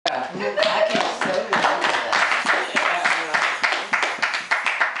I can so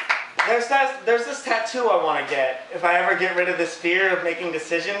There's this tattoo I want to get if I ever get rid of this fear of making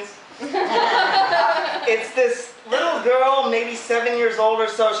decisions. It's this little girl, maybe 7 years old or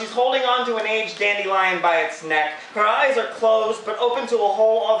so. She's holding on to an aged dandelion by its neck. Her eyes are closed, but open to a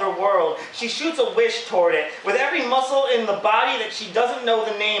whole other world. She shoots a wish toward it, with every muscle in the body that she doesn't know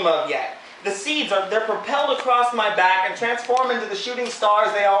the name of yet. The seeds they're propelled across my back and transform into the shooting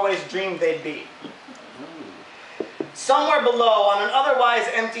stars they always dreamed they'd be. Somewhere below, on an otherwise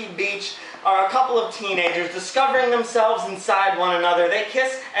empty beach, are a couple of teenagers discovering themselves inside one another. They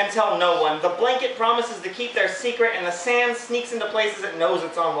kiss and tell no one. The blanket promises to keep their secret, and the sand sneaks into places it knows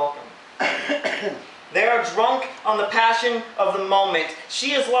it's unwelcome. They are drunk on the passion of the moment.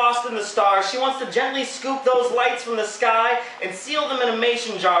 She is lost in the stars. She wants to gently scoop those lights from the sky and seal them in a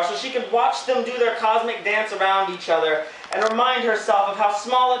mason jar so she can watch them do their cosmic dance around each other and remind herself of how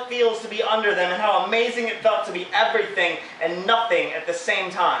small it feels to be under them and how amazing it felt to be everything and nothing at the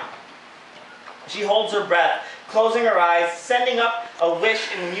same time. She holds her breath, closing her eyes, sending up a wish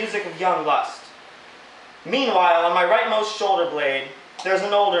in the music of young lust. Meanwhile, on my rightmost shoulder blade, there's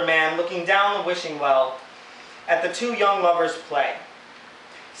an older man looking down the wishing well at the two young lovers play,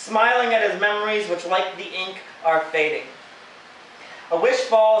 smiling at his memories which, like the ink, are fading. A wish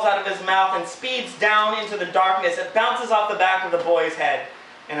falls out of his mouth and speeds down into the darkness. It bounces off the back of the boy's head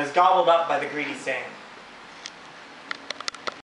and is gobbled up by the greedy sand.